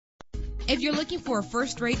If you're looking for a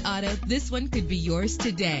first-rate auto, this one could be yours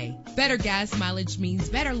today. Better gas mileage means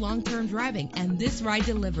better long-term driving, and this ride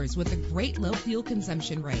delivers with a great low fuel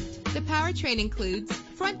consumption rate. The powertrain includes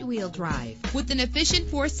front-wheel drive with an efficient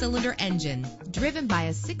 4-cylinder engine driven by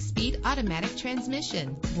a 6-speed automatic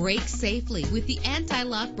transmission. Brake safely with the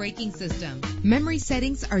anti-lock braking system. Memory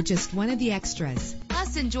settings are just one of the extras.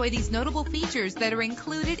 Plus, enjoy these notable features that are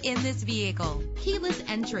included in this vehicle: keyless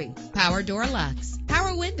entry, power door locks,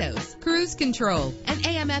 power windows, cruise control, an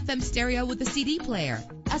AM/FM stereo with a CD player,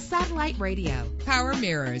 a satellite radio, power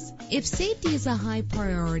mirrors. If safety is a high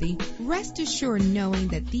priority, rest assured knowing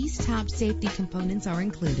that these top safety components are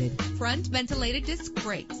included: front ventilated disc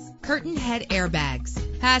brakes, curtain head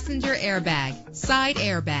airbags, passenger airbag, side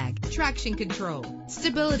airbag, traction control,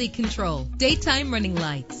 stability control, daytime running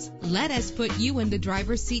lights. Let us put you in the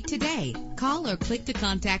driver's seat today. Call or click to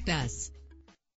contact us.